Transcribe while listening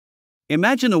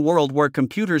Imagine a world where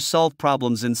computers solve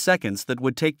problems in seconds that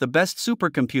would take the best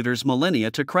supercomputers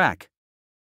millennia to crack.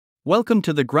 Welcome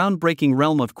to the groundbreaking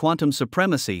realm of quantum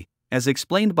supremacy, as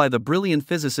explained by the brilliant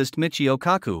physicist Michio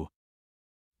Kaku.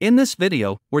 In this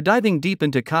video, we're diving deep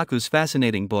into Kaku's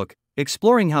fascinating book,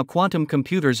 exploring how quantum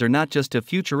computers are not just a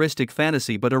futuristic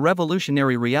fantasy but a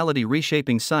revolutionary reality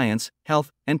reshaping science,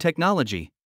 health, and technology.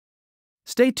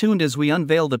 Stay tuned as we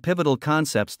unveil the pivotal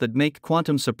concepts that make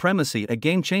quantum supremacy a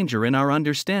game-changer in our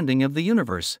understanding of the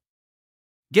universe.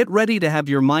 Get ready to have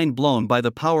your mind blown by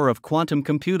the power of quantum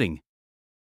computing.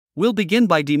 We'll begin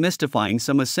by demystifying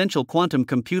some essential quantum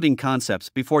computing concepts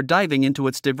before diving into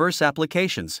its diverse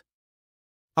applications.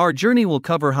 Our journey will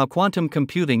cover how quantum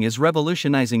computing is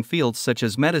revolutionizing fields such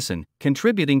as medicine,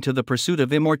 contributing to the pursuit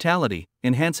of immortality,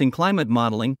 enhancing climate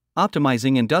modeling,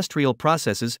 optimizing industrial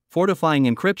processes, fortifying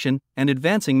encryption, and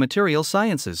advancing material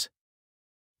sciences.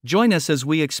 Join us as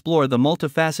we explore the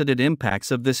multifaceted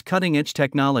impacts of this cutting-edge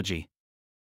technology.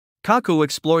 Kaku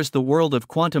explores the world of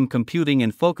quantum computing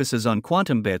and focuses on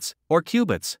quantum bits, or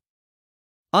qubits.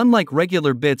 Unlike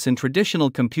regular bits in traditional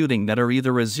computing that are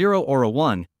either a 0 or a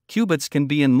 1, qubits can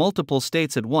be in multiple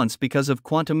states at once because of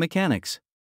quantum mechanics.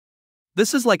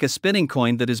 This is like a spinning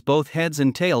coin that is both heads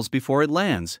and tails before it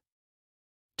lands.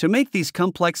 To make these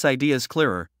complex ideas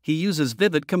clearer, he uses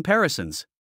vivid comparisons.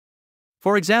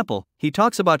 For example, he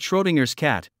talks about Schrödinger's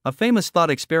cat, a famous thought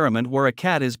experiment where a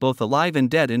cat is both alive and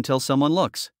dead until someone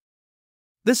looks.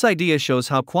 This idea shows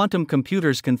how quantum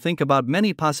computers can think about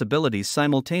many possibilities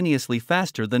simultaneously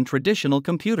faster than traditional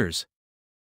computers.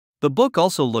 The book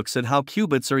also looks at how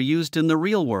qubits are used in the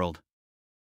real world.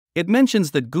 It mentions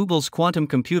that Google's quantum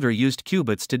computer used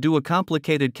qubits to do a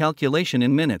complicated calculation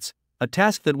in minutes, a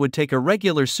task that would take a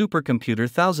regular supercomputer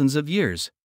thousands of years.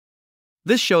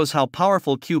 This shows how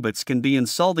powerful qubits can be in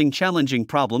solving challenging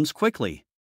problems quickly.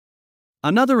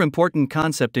 Another important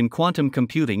concept in quantum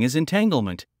computing is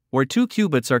entanglement, where two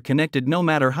qubits are connected no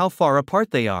matter how far apart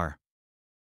they are.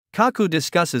 Kaku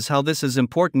discusses how this is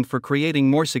important for creating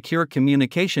more secure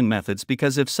communication methods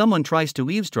because if someone tries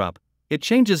to eavesdrop, it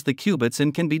changes the qubits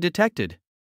and can be detected.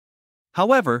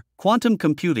 However, quantum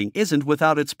computing isn't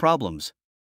without its problems.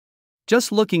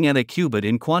 Just looking at a qubit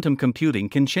in quantum computing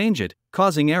can change it,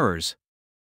 causing errors.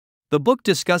 The book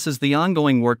discusses the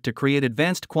ongoing work to create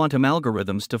advanced quantum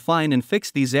algorithms to find and fix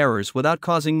these errors without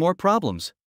causing more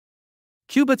problems.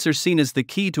 Qubits are seen as the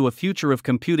key to a future of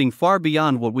computing far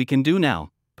beyond what we can do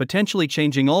now, potentially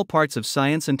changing all parts of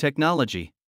science and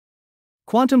technology.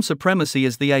 Quantum supremacy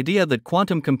is the idea that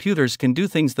quantum computers can do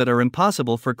things that are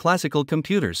impossible for classical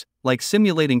computers, like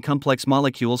simulating complex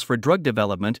molecules for drug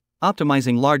development,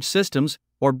 optimizing large systems,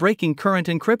 or breaking current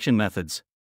encryption methods.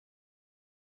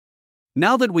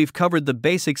 Now that we've covered the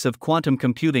basics of quantum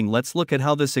computing, let's look at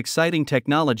how this exciting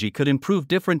technology could improve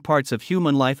different parts of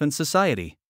human life and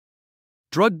society.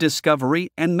 Drug discovery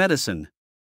and medicine.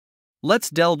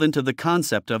 Let's delve into the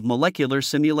concept of molecular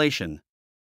simulation.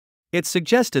 It's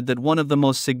suggested that one of the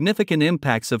most significant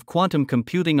impacts of quantum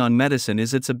computing on medicine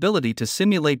is its ability to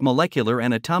simulate molecular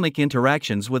and atomic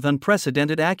interactions with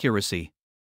unprecedented accuracy.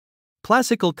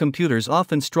 Classical computers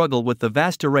often struggle with the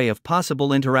vast array of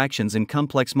possible interactions in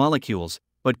complex molecules,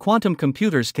 but quantum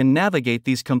computers can navigate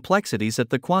these complexities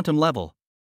at the quantum level.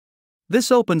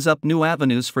 This opens up new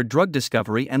avenues for drug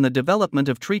discovery and the development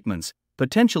of treatments,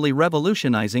 potentially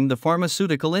revolutionizing the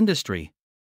pharmaceutical industry.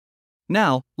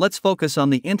 Now, let's focus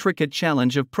on the intricate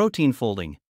challenge of protein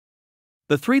folding.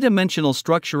 The three-dimensional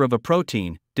structure of a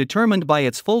protein, determined by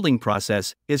its folding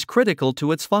process, is critical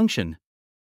to its function.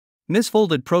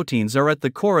 Misfolded proteins are at the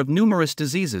core of numerous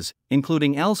diseases,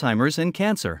 including Alzheimer's and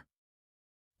cancer.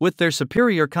 With their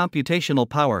superior computational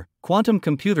power, quantum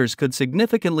computers could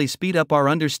significantly speed up our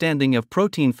understanding of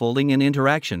protein folding and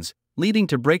interactions, leading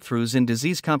to breakthroughs in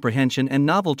disease comprehension and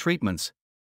novel treatments.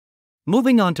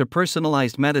 Moving on to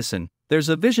personalized medicine, there's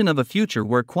a vision of a future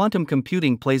where quantum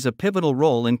computing plays a pivotal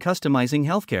role in customizing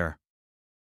healthcare.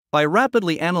 By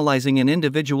rapidly analyzing an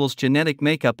individual's genetic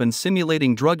makeup and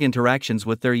simulating drug interactions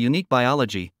with their unique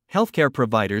biology, healthcare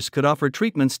providers could offer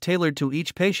treatments tailored to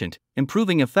each patient,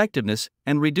 improving effectiveness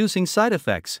and reducing side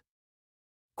effects.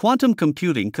 Quantum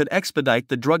computing could expedite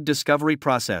the drug discovery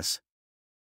process.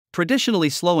 Traditionally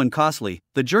slow and costly,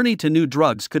 the journey to new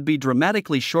drugs could be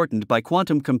dramatically shortened by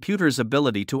quantum computers'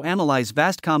 ability to analyze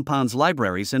vast compounds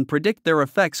libraries and predict their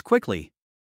effects quickly.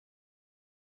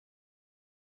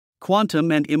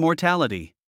 Quantum and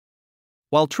immortality.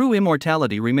 While true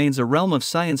immortality remains a realm of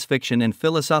science fiction and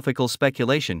philosophical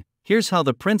speculation, here's how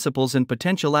the principles and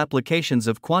potential applications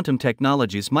of quantum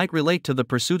technologies might relate to the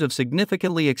pursuit of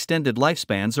significantly extended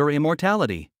lifespans or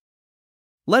immortality.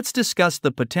 Let's discuss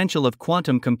the potential of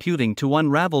quantum computing to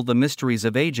unravel the mysteries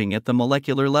of aging at the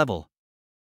molecular level.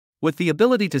 With the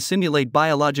ability to simulate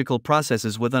biological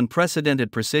processes with unprecedented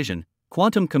precision,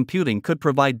 quantum computing could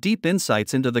provide deep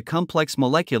insights into the complex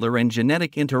molecular and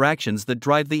genetic interactions that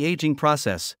drive the aging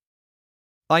process.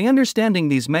 By understanding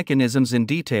these mechanisms in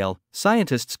detail,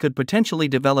 scientists could potentially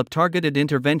develop targeted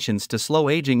interventions to slow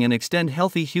aging and extend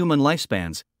healthy human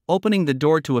lifespans, opening the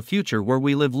door to a future where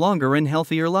we live longer and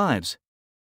healthier lives.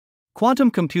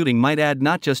 Quantum computing might add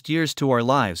not just years to our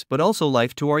lives but also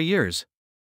life to our years.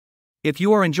 If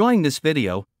you are enjoying this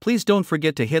video, please don't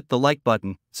forget to hit the like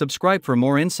button, subscribe for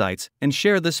more insights, and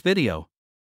share this video.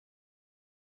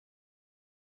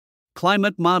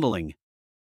 Climate modeling.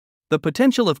 The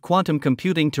potential of quantum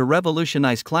computing to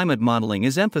revolutionize climate modeling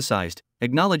is emphasized,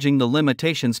 acknowledging the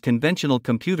limitations conventional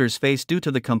computers face due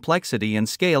to the complexity and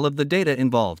scale of the data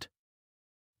involved.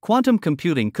 Quantum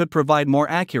computing could provide more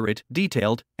accurate,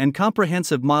 detailed, and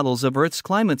comprehensive models of Earth's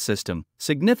climate system,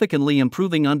 significantly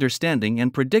improving understanding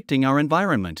and predicting our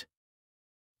environment.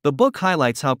 The book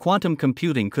highlights how quantum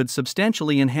computing could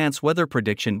substantially enhance weather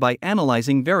prediction by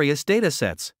analyzing various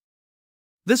datasets.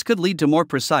 This could lead to more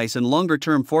precise and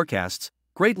longer-term forecasts,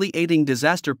 greatly aiding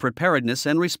disaster preparedness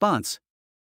and response.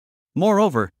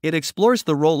 Moreover, it explores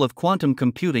the role of quantum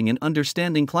computing in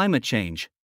understanding climate change.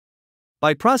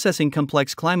 By processing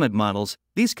complex climate models,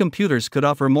 these computers could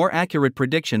offer more accurate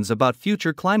predictions about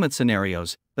future climate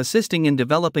scenarios, assisting in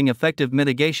developing effective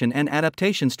mitigation and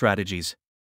adaptation strategies.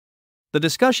 The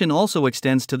discussion also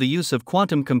extends to the use of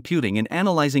quantum computing in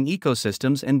analyzing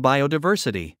ecosystems and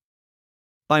biodiversity.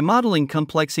 By modeling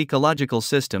complex ecological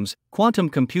systems, quantum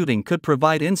computing could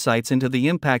provide insights into the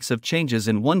impacts of changes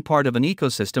in one part of an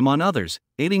ecosystem on others,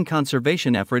 aiding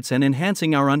conservation efforts and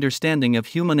enhancing our understanding of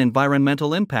human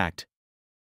environmental impact.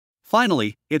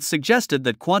 Finally, it's suggested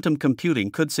that quantum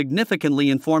computing could significantly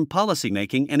inform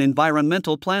policymaking and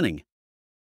environmental planning.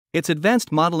 Its advanced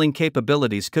modeling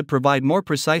capabilities could provide more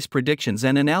precise predictions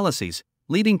and analyses,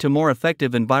 leading to more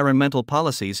effective environmental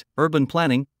policies, urban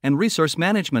planning, and resource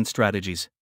management strategies.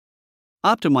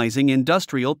 Optimizing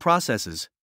industrial processes.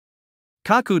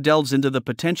 Kaku delves into the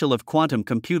potential of quantum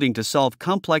computing to solve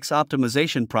complex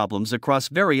optimization problems across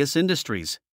various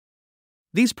industries.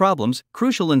 These problems,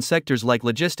 crucial in sectors like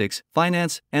logistics,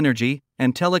 finance, energy,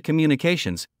 and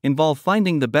telecommunications, involve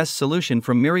finding the best solution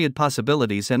from myriad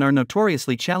possibilities and are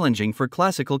notoriously challenging for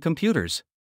classical computers.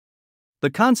 The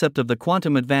concept of the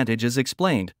quantum advantage is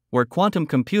explained, where quantum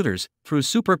computers, through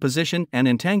superposition and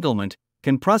entanglement,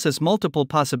 can process multiple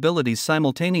possibilities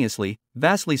simultaneously,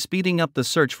 vastly speeding up the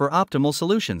search for optimal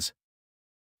solutions.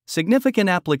 Significant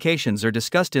applications are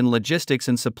discussed in logistics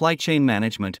and supply chain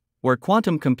management, where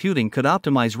quantum computing could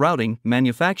optimize routing,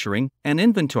 manufacturing, and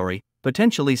inventory,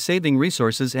 potentially saving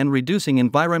resources and reducing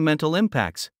environmental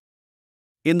impacts.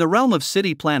 In the realm of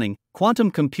city planning,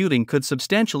 quantum computing could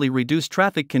substantially reduce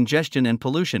traffic congestion and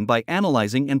pollution by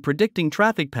analyzing and predicting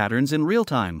traffic patterns in real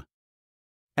time.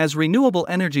 As renewable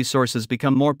energy sources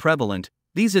become more prevalent,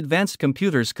 these advanced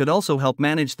computers could also help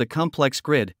manage the complex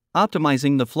grid,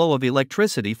 optimizing the flow of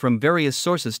electricity from various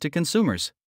sources to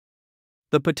consumers.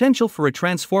 The potential for a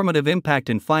transformative impact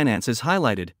in finance is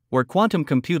highlighted, where quantum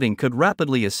computing could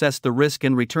rapidly assess the risk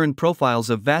and return profiles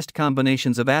of vast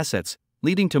combinations of assets,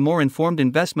 leading to more informed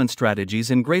investment strategies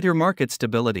and greater market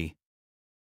stability.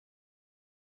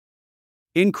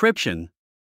 Encryption.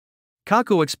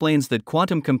 Kaku explains that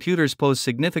quantum computers pose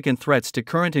significant threats to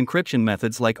current encryption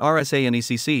methods like RSA and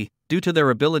ECC, due to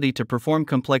their ability to perform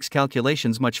complex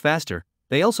calculations much faster.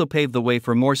 They also pave the way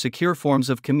for more secure forms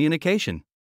of communication.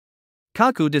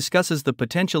 Kaku discusses the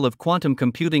potential of quantum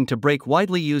computing to break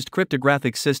widely used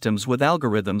cryptographic systems with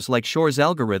algorithms like Shor's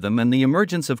algorithm and the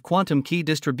emergence of quantum key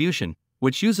distribution,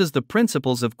 which uses the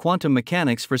principles of quantum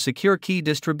mechanics for secure key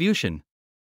distribution.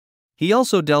 He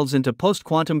also delves into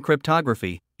post-quantum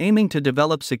cryptography, aiming to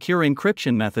develop secure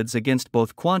encryption methods against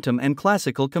both quantum and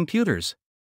classical computers.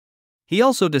 He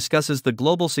also discusses the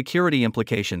global security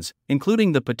implications,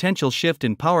 including the potential shift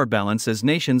in power balance as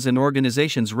nations and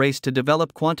organizations race to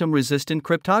develop quantum-resistant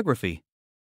cryptography.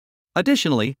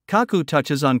 Additionally, Kaku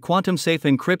touches on quantum-safe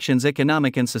encryption's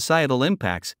economic and societal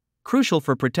impacts, crucial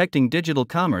for protecting digital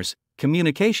commerce,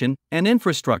 communication, and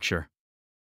infrastructure.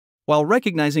 While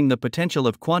recognizing the potential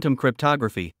of quantum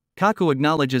cryptography, Kaku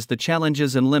acknowledges the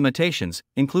challenges and limitations,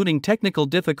 including technical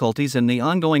difficulties and the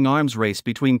ongoing arms race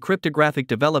between cryptographic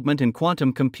development and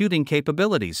quantum computing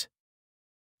capabilities.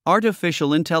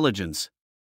 Artificial intelligence.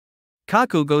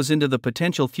 Kaku goes into the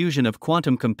potential fusion of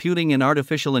quantum computing and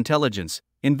artificial intelligence,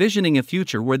 envisioning a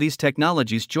future where these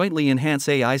technologies jointly enhance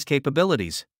AI's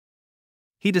capabilities.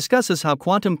 He discusses how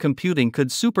quantum computing could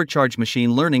supercharge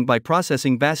machine learning by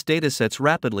processing vast datasets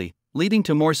rapidly, leading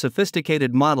to more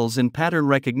sophisticated models in pattern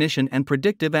recognition and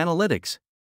predictive analytics.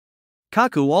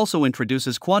 Kaku also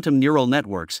introduces quantum neural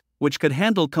networks, which could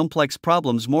handle complex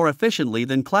problems more efficiently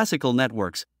than classical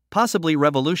networks, possibly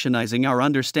revolutionizing our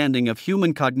understanding of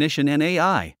human cognition and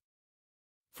AI.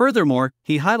 Furthermore,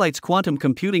 he highlights quantum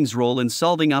computing's role in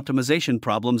solving optimization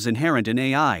problems inherent in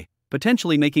AI,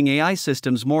 potentially making AI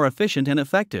systems more efficient and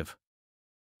effective.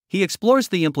 He explores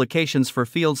the implications for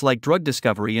fields like drug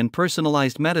discovery and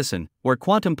personalized medicine, where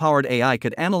quantum-powered AI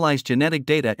could analyze genetic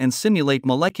data and simulate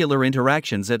molecular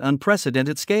interactions at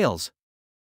unprecedented scales.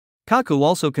 Kaku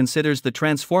also considers the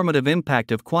transformative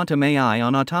impact of quantum AI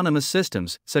on autonomous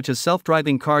systems, such as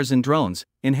self-driving cars and drones,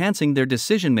 enhancing their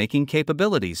decision-making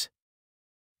capabilities.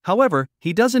 However,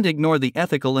 he doesn't ignore the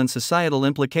ethical and societal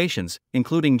implications,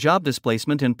 including job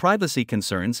displacement and privacy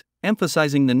concerns,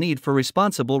 emphasizing the need for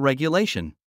responsible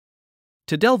regulation.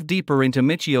 To delve deeper into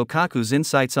Michio Kaku's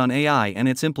insights on AI and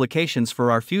its implications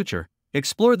for our future,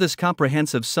 explore this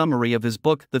comprehensive summary of his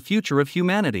book, The Future of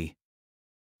Humanity.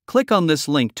 Click on this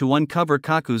link to uncover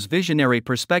Kaku's visionary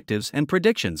perspectives and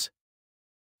predictions.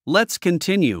 Let's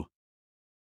continue.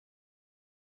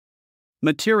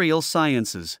 Material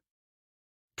sciences.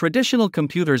 Traditional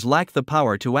computers lack the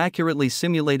power to accurately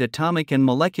simulate atomic and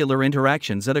molecular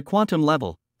interactions at a quantum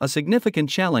level, a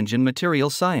significant challenge in material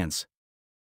science.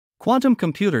 Quantum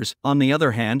computers, on the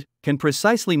other hand, can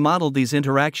precisely model these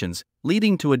interactions,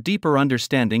 leading to a deeper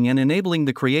understanding and enabling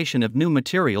the creation of new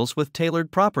materials with tailored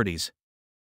properties.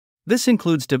 This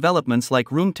includes developments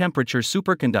like room temperature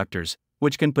superconductors,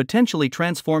 which can potentially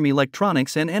transform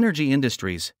electronics and energy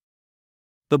industries.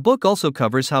 The book also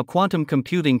covers how quantum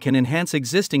computing can enhance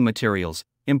existing materials,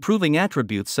 improving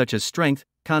attributes such as strength,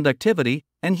 conductivity,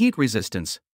 and heat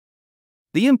resistance.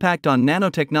 The impact on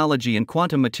nanotechnology and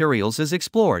quantum materials is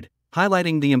explored,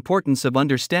 highlighting the importance of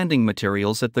understanding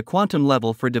materials at the quantum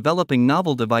level for developing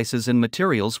novel devices and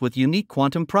materials with unique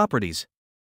quantum properties.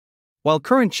 While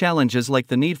current challenges like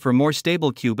the need for more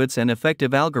stable qubits and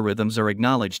effective algorithms are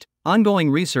acknowledged, ongoing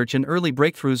research and early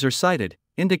breakthroughs are cited,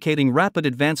 indicating rapid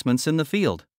advancements in the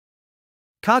field.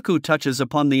 Kaku touches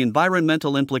upon the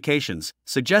environmental implications,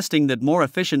 suggesting that more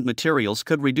efficient materials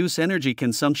could reduce energy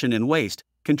consumption and waste,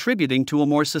 contributing to a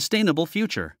more sustainable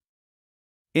future.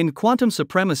 In Quantum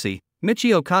Supremacy,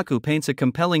 Michio Kaku paints a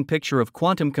compelling picture of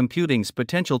quantum computing's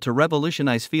potential to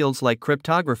revolutionize fields like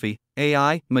cryptography,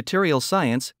 AI, material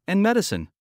science, and medicine.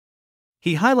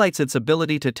 He highlights its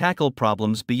ability to tackle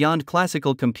problems beyond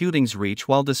classical computing's reach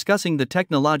while discussing the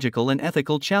technological and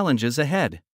ethical challenges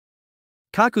ahead.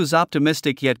 Kaku's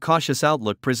optimistic yet cautious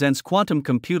outlook presents quantum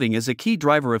computing as a key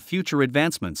driver of future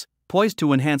advancements, poised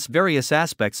to enhance various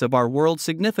aspects of our world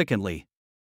significantly.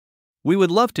 We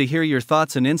would love to hear your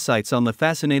thoughts and insights on the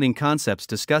fascinating concepts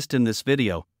discussed in this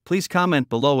video. Please comment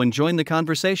below and join the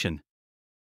conversation.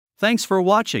 Thanks for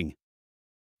watching.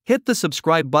 Hit the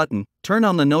subscribe button, turn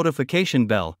on the notification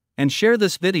bell, and share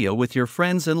this video with your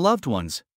friends and loved ones.